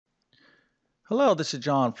Hello, this is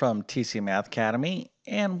John from TC Math Academy,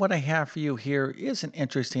 and what I have for you here is an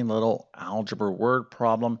interesting little algebra word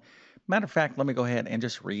problem. Matter of fact, let me go ahead and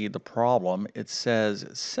just read the problem. It says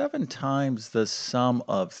 7 times the sum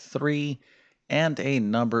of 3 and a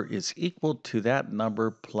number is equal to that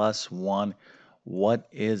number plus 1. What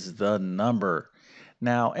is the number?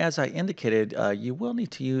 Now, as I indicated, you will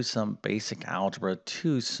need to use some basic algebra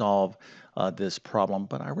to solve this problem,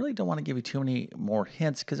 but I really don't want to give you too many more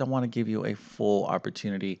hints because I want to give you a full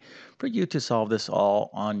opportunity for you to solve this all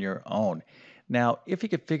on your own. Now, if you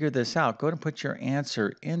could figure this out, go ahead and put your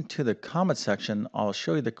answer into the comment section. I'll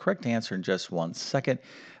show you the correct answer in just 1 second,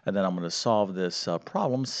 and then I'm going to solve this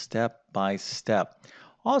problem step by step.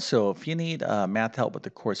 Also, if you need math help with the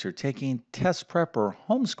course you're taking, test prep, or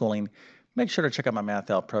homeschooling, make sure to check out my math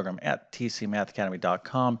help program at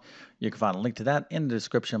tcmathacademy.com. You can find a link to that in the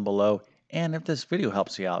description below. And if this video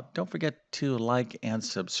helps you out, don't forget to like and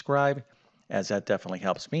subscribe, as that definitely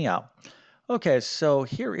helps me out. Okay, so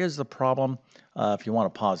here is the problem. If you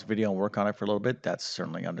want to pause the video and work on it for a little bit, that's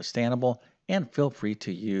certainly understandable. And feel free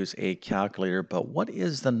to use a calculator. But what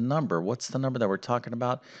is the number? What's the number that we're talking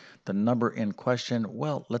about? The number in question?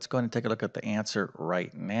 Well, let's go ahead and take a look at the answer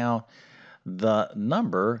right now. The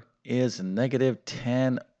number is negative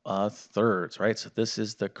 10 thirds, right? So this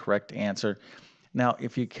is the correct answer. Now,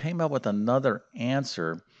 if you came up with another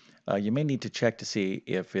answer, you may need to check to see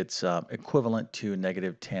if it's equivalent to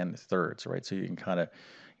negative 10 thirds, right? So you can kind of,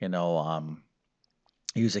 you know,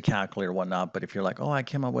 use a calculator or whatnot. But if you're like, oh, I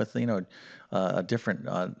came up with, a different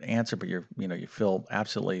answer, but you feel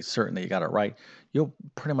absolutely certain that you got it right, you'll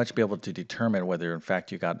pretty much be able to determine whether, in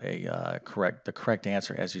fact, you got the correct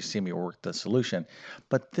answer as you see me work the solution.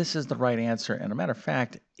 But this is the right answer. And a matter of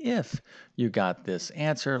fact, if you got this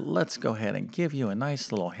answer, let's go ahead and give you a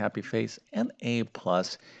nice little happy face, an A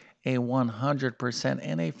plus, a 100%,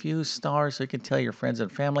 and a few stars so you can tell your friends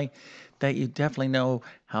and family that you definitely know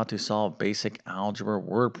how to solve basic algebra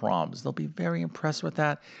word problems. They'll be very impressed with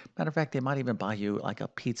that. Matter of fact, they might even buy you like a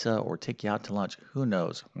pizza or take you out to lunch. Who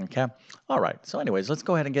knows? Okay. All right. So, anyways, let's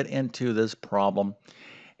go ahead and get into this problem.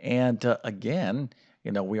 And again,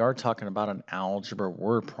 we are talking about an algebra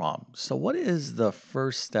word problem. So, what is the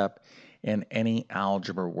first step in any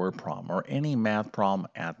algebra word problem or any math problem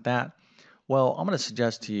at that? Well, I'm going to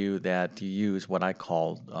suggest to you that you use what I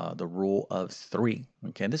call the rule of three.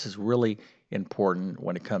 Okay, and this is really important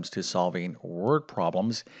when it comes to solving word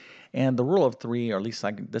problems. And the rule of three, or at least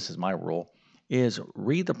this is my rule, is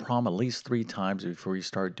read the problem at least 3 times before you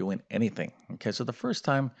start doing anything. Okay, so the first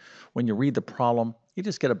time when you read the problem, you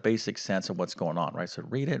just get a basic sense of what's going on, right? So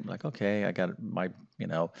read it, like, okay, I got my,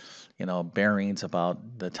 bearings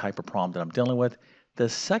about the type of problem that I'm dealing with. The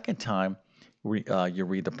second time, you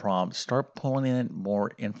read the prompt, start pulling in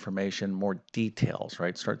more information, more details,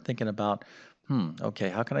 right? Start thinking about, okay,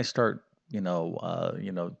 how can I start,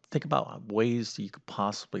 think about ways you could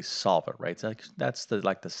possibly solve it, right? So that's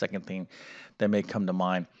the second thing that may come to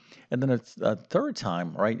mind. And then a third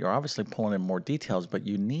time, right? You're obviously pulling in more details, but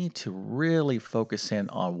you need to really focus in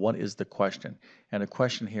on what is the question. And the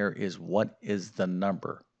question here is, what is the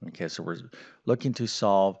number? Okay, so we're looking to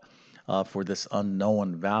solve for this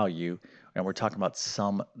unknown value, and we're talking about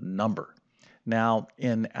some number. Now,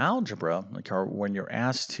 in algebra, like, or when you're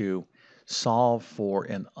asked to solve for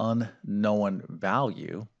an unknown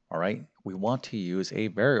value, all right, we want to use a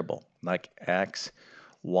variable like x,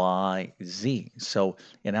 y, z. So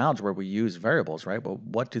in algebra, we use variables, right? But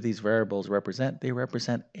what do these variables represent? They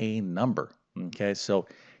represent a number. Okay, so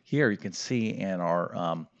here you can see in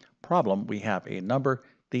our problem, we have a number.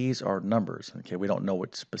 These are numbers. Okay, we don't know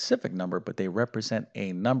what specific number, but they represent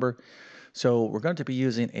a number. So we're going to be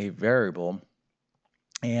using a variable,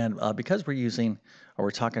 and because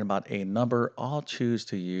we're talking about a number, I'll choose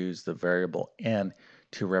to use the variable n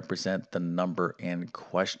to represent the number in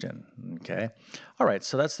question. Okay, all right.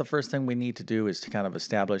 So that's the first thing we need to do, is to kind of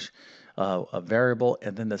establish a variable,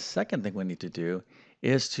 and then the second thing we need to do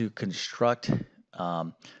is to construct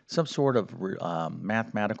some sort of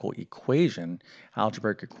mathematical equation,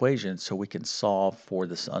 algebraic equation, so we can solve for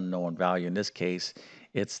this unknown value. In this case,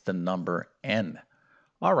 it's the number n.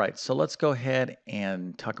 All right, so let's go ahead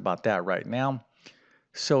and talk about that right now.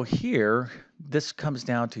 So here, this comes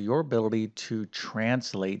down to your ability to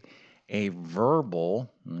translate a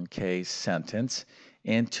verbal, okay, sentence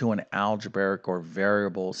into an algebraic or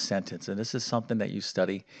variable sentence. And this is something that you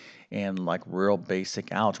study in like real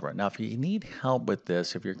basic algebra. Now, if you need help with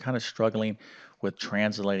this, if you're kind of struggling with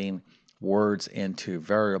translating words into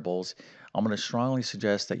variables, I'm going to strongly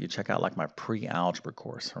suggest that you check out like my pre-algebra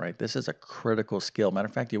course, all right? This is a critical skill. Matter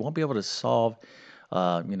of fact, you won't be able to solve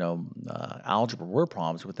algebra word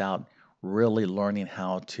problems without really learning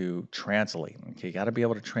how to translate. Okay, you got to be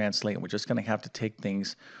able to translate, and we're just going to have to take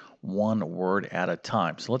things one word at a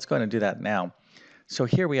time. So let's go ahead and do that now. So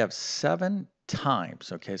here we have 7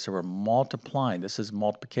 times. Okay, so we're multiplying. This is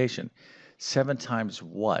multiplication. 7 times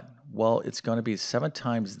what? Well, it's going to be 7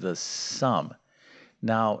 times the sum.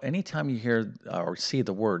 Now, anytime you hear or see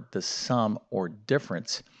the word the sum or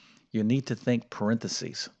difference, you need to think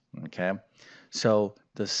parentheses. Okay, so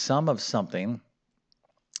the sum of something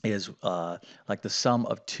is like the sum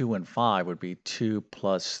of 2 and 5 would be 2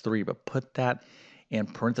 plus 3, but put that in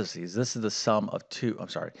parentheses. This is the sum of 2, I'm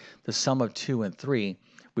sorry, the sum of 2 and 3,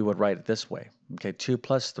 we would write it this way. Okay, 2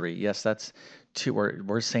 plus 3, yes, that's 2,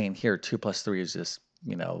 we're saying here 2 plus 3 is just,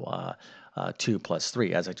 2 plus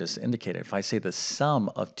 3, as I just indicated. If I say the sum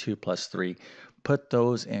of 2 plus 3, put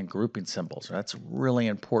those in grouping symbols. That's really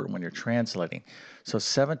important when you're translating. So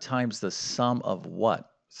 7 times the sum of what?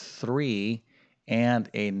 3 and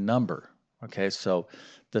a number. Okay, so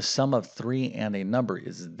the sum of 3 and a number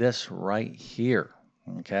is this right here.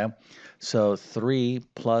 Okay, so 3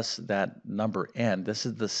 plus that number n, this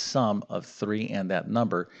is the sum of 3 and that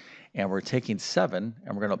number. And we're taking 7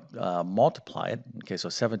 and we're going to multiply it. Okay, so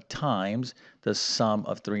 7 times the sum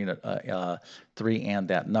of 3 and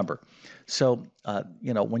that number. So,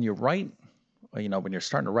 when you write when you're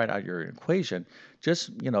starting to write out your equation,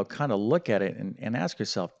 just, kind of look at it and ask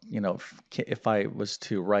yourself, if I was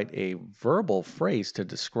to write a verbal phrase to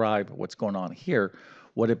describe what's going on here,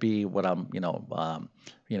 would it be what I'm,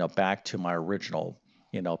 back to my original,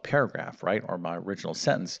 paragraph, right? Or my original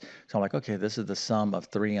sentence. So I'm like, okay, this is the sum of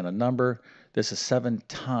 3 and a number. This is 7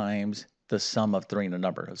 times the sum of 3 and a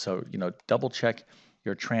number. So, double check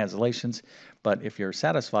your translations. But if you're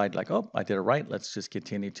satisfied, like, oh, I did it right, let's just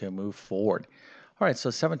continue to move forward. All right, so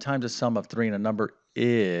 7 times the sum of 3 and a number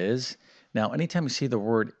is, now anytime you see the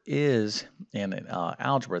word is in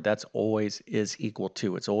algebra, that's always is equal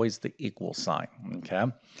to. It's always the equal sign, okay?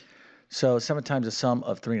 So 7 times the sum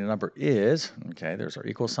of 3 and a number is, okay, there's our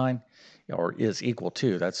equal sign, or is equal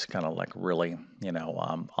to. That's kind of like really,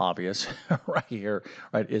 obvious right here,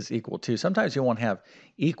 right, is equal to. Sometimes you won't have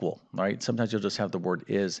equal, right? Sometimes you'll just have the word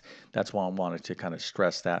is. That's why I wanted to kind of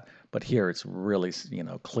stress that. But here it's really,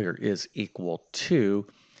 clear, is equal to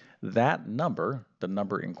that number, the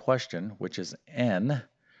number in question, which is n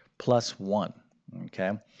plus 1,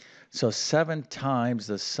 okay? So 7 times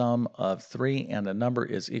the sum of 3 and the number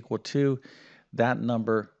is equal to that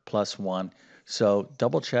number plus 1. So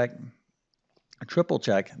double check, triple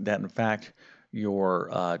check that in fact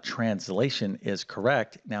your translation is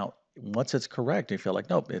correct. Now, once it's correct, you feel like,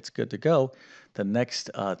 nope, it's good to go. The next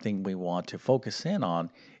thing we want to focus in on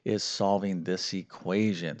is solving this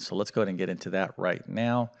equation. So let's go ahead and get into that right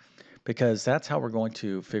now, because that's how we're going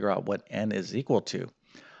to figure out what n is equal to.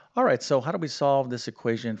 All right, so how do we solve this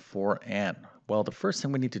equation for n? Well, the first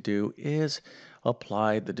thing we need to do is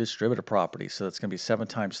apply the distributive property. So that's going to be 7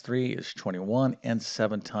 times 3 is 21, and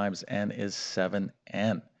 7 times n is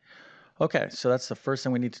 7n. Okay, so that's the first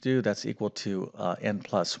thing we need to do. That's equal to n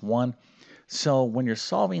plus 1. So when you're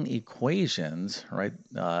solving equations, right,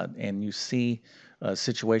 and you see a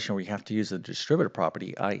situation where you have to use the distributive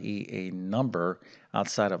property, i.e. a number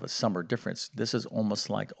outside of a sum or difference, this is almost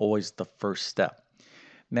like always the first step.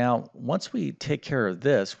 Now, once we take care of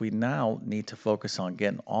this, we now need to focus on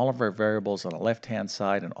getting all of our variables on the left-hand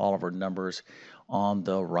side and all of our numbers on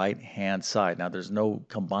the right-hand side. Now, there's no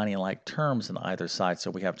combining like terms on either side,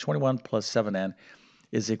 so we have 21 plus 7n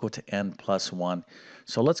is equal to n plus 1.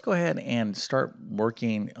 So let's go ahead and start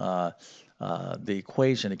working the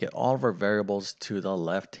equation to get all of our variables to the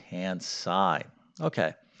left-hand side.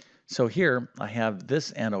 Okay, so here I have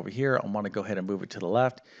this n over here. I want to go ahead and move it to the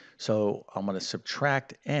left. So I'm going to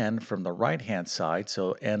subtract n from the right-hand side.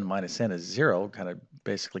 So n minus n is 0, kind of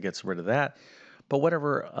basically gets rid of that. But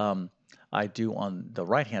whatever I do on the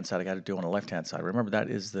right-hand side, I got to do on the left-hand side. Remember,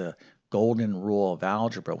 that is the golden rule of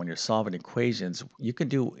algebra. When you're solving equations, you can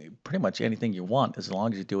do pretty much anything you want as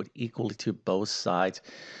long as you do it equally to both sides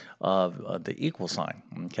of the equal sign.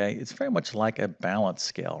 Okay, it's very much like a balance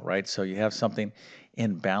scale, right? So you have something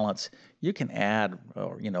in balance, you can add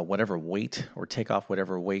or whatever weight or take off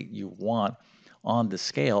whatever weight you want on the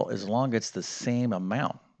scale as long as it's the same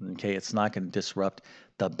amount. Okay, it's not going to disrupt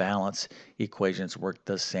the balance. Equations work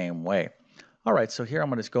the same way. All right, so here I'm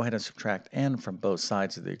going to just go ahead and subtract n from both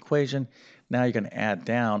sides of the equation. Now you're going to add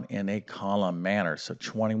down in a column manner. So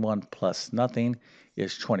 21 plus nothing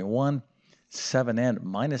is 21. 7n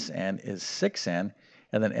minus n is 6n.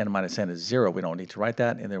 And then n minus n is 0. We don't need to write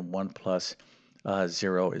that. And then 1 plus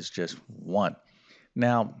 0 is just 1.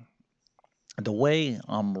 Now, The way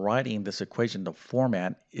I'm writing this equation, the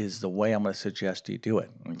format is the way I'm going to suggest you do it.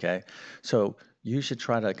 Okay. So you should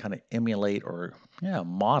try to kind of emulate or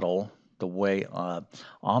model the way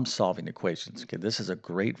I'm solving equations. Okay. This is a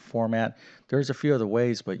great format. There's a few other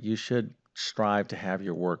ways, but you should strive to have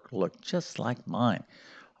your work look just like mine.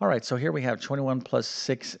 All right, so here we have 21 plus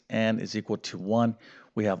 6n is equal to 1.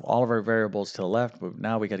 We have all of our variables to the left, but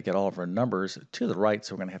now we got to get all of our numbers to the right,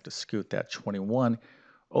 so we're going to have to scoot that 21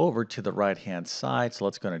 over to the right-hand side. So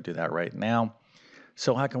let's go and do that right now.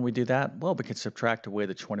 So how can we do that? Well, we can subtract away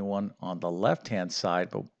the 21 on the left-hand side,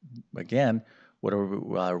 but again,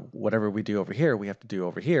 whatever we do over here, we have to do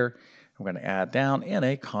over here. We're going to add down in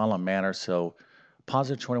a column manner. So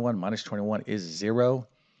positive 21 minus 21 is 0.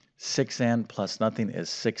 6n plus nothing is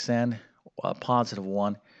 6n. Positive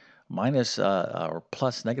 1 minus or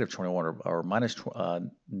plus negative 21 or minus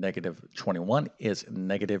negative 21 is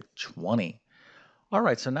negative 20. All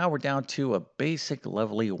right, so now we're down to a basic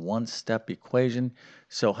lovely one-step equation.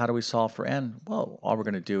 So how do we solve for n? Well, all we're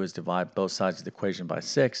going to do is divide both sides of the equation by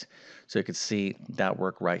 6. So you can see that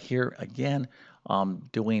work right here. Again,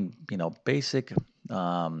 doing basic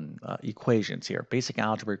equations here, basic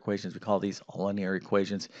algebra equations. We call these linear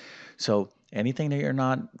equations. So anything that you're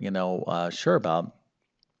not sure about,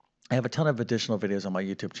 I have a ton of additional videos on my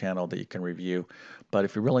YouTube channel that you can review, but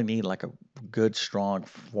if you really need like a good, strong,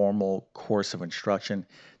 formal course of instruction,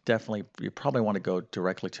 definitely you probably want to go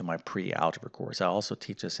directly to my pre-algebra course. I also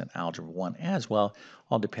teach this in Algebra 1 as well,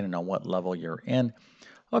 all depending on what level you're in.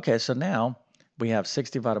 Okay, so now we have 6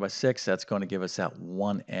 divided by 6. That's going to give us that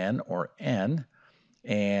 1n or n.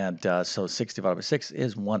 And so 6 divided by 6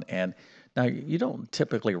 is 1n. Now, you don't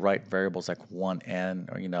typically write variables like 1n,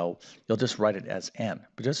 or, you'll just write it as n.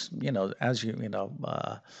 But just, as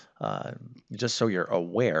just so you're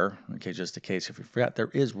aware, okay, just in case if you forgot,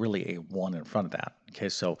 there is really a 1 in front of that. Okay,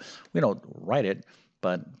 so we don't write it,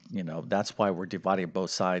 but, that's why we're dividing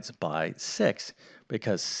both sides by 6,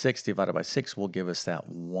 because 6 divided by 6 will give us that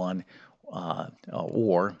 1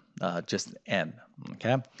 or just n,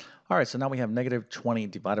 okay? All right, so now we have negative 20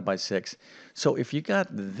 divided by 6. So if you got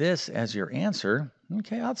this as your answer,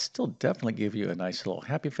 okay, I'd still definitely give you a nice little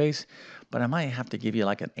happy face, but I might have to give you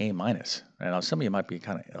like an A minus. I know some of you might be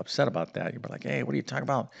kind of upset about that. You'd be like, hey, what are you talking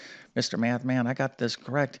about, Mr. Math Man? I got this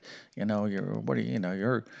correct. You're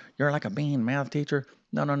like a mean math teacher.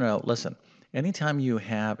 No, no, no. Listen, anytime you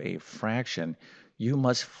have a fraction, you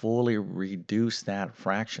must fully reduce that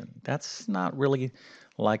fraction. That's not really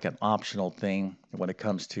like an optional thing when it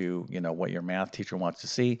comes to, what your math teacher wants to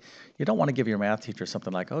see. You don't want to give your math teacher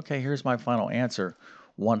something like, okay, here's my final answer,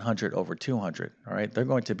 100 over 200. All right, they're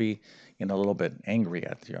going to be, a little bit angry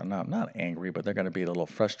at you. Not angry, but they're going to be a little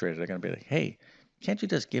frustrated. They're going to be like, hey, can't you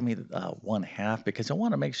just give me 1/2? Because I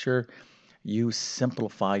want to make sure you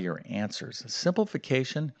simplify your answers.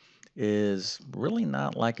 Simplification is really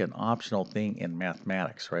not like an optional thing in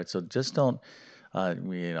mathematics, right? So just don't,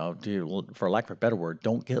 for lack of a better word,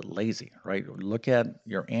 don't get lazy, right? Look at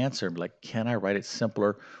your answer and be like, can I write it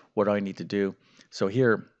simpler? What do I need to do? So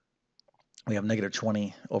here we have negative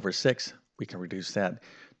 20 over 6. We can reduce that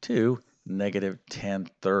to negative 10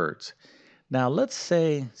 thirds. Now, let's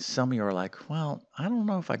say some of you are like, well, I don't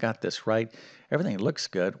know if I got this right. Everything looks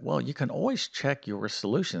good. Well, you can always check your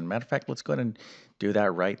solution. Matter of fact, let's go ahead and do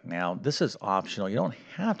that right now. This is optional. You don't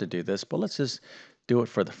have to do this, but let's just do it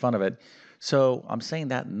for the fun of it. So I'm saying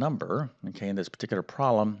that number, okay, in this particular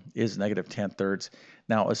problem is negative 10 thirds.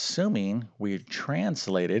 Now, assuming we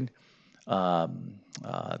translated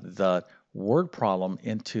the word problem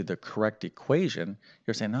into the correct equation,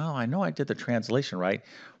 you're saying, no, I know I did the translation right.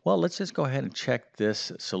 Well, let's just go ahead and check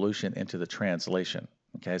this solution into the translation.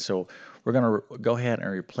 Okay, so we're going to go ahead and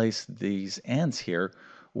replace these n's here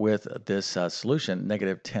with this solution,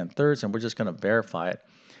 negative 10 thirds, and we're just going to verify it.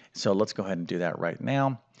 So let's go ahead and do that right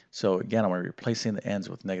now. So again, I'm replacing the n's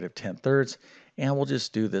with negative 10 thirds, and we'll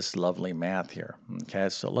just do this lovely math here. Okay,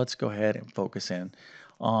 so let's go ahead and focus in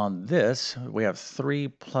on this. We have 3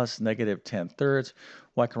 plus negative 10 thirds.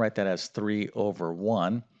 Well, I can write that as 3 over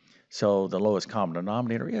 1. So the lowest common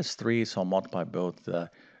denominator is 3, so I'll multiply both the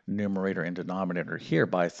numerator and denominator here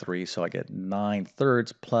by 3, so I get 9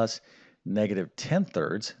 thirds plus negative 10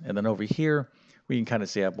 thirds. And then over here, we can kind of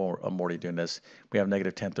see I'm already doing this. We have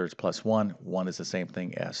negative 10 thirds plus 1. 1 is the same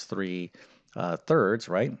thing as 3 thirds,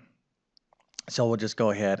 right? So we'll just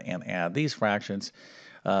go ahead and add these fractions.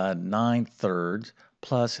 9 thirds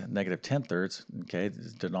plus negative 10 thirds. Okay,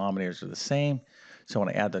 the denominators are the same. So when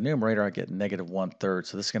I add the numerator, I get negative 1/3.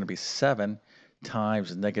 So this is going to be 7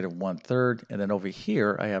 times negative 1/3. And then over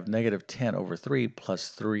here, I have negative 10 over 3 plus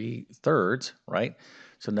 3 thirds, right?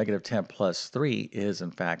 So negative 10 plus 3 is,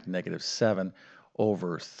 in fact, negative 7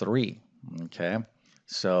 over 3. Okay.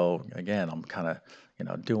 So again, I'm kind of,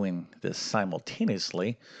 doing this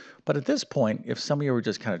simultaneously. But at this point, if some of you were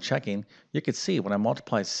just kind of checking, you could see when I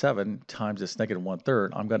multiply 7 times this negative 1/3,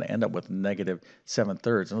 I'm going to end up with negative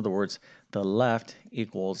 7/3. In other words, the left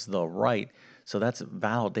equals the right. So that's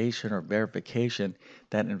validation or verification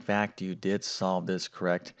that in fact you did solve this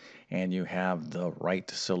correct and you have the right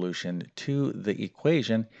solution to the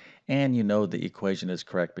equation, and you know the equation is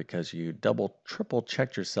correct because you double, triple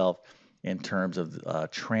checked yourself in terms of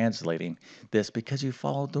translating this because you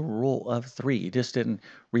followed the rule of three. You just didn't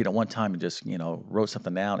read it one time and just, wrote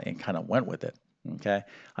something down and kind of went with it. Okay.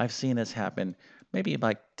 I've seen this happen maybe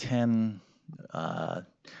like 10, I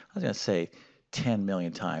was going to say 10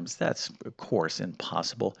 million times. That's, of course,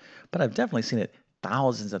 impossible, but I've definitely seen it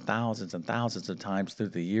thousands and thousands and thousands of times through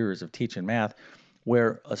the years of teaching math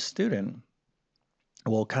where a student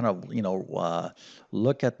will kind of,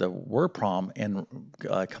 look at the word problem and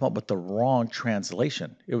come up with the wrong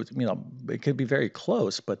translation. It was, it could be very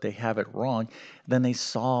close, but they have it wrong. Then they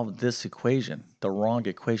solve this equation, the wrong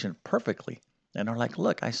equation, perfectly. And they're like,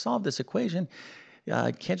 look, I solved this equation.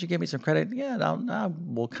 Can't you give me some credit? Yeah,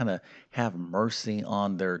 we'll kind of have mercy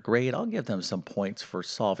on their grade. I'll give them some points for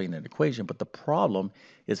solving an equation, but the problem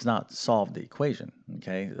is not solve the equation.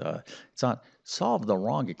 Okay, it's not solve the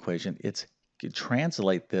wrong equation. It's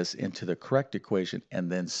translate this into the correct equation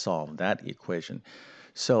and then solve that equation.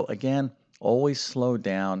 So again, always slow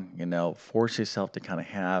down. Force yourself to kind of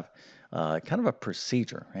have kind of a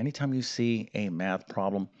procedure. Anytime you see a math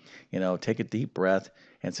problem, take a deep breath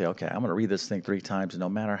and say, okay, I'm going to read this thing 3 times, no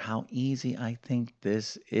matter how easy I think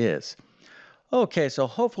this is. Okay, so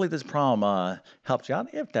hopefully this problem helped you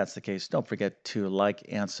out. If that's the case, don't forget to like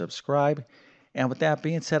and subscribe. And with that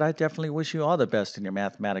being said, I definitely wish you all the best in your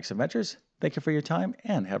mathematics adventures. Thank you for your time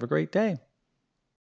and have a great day.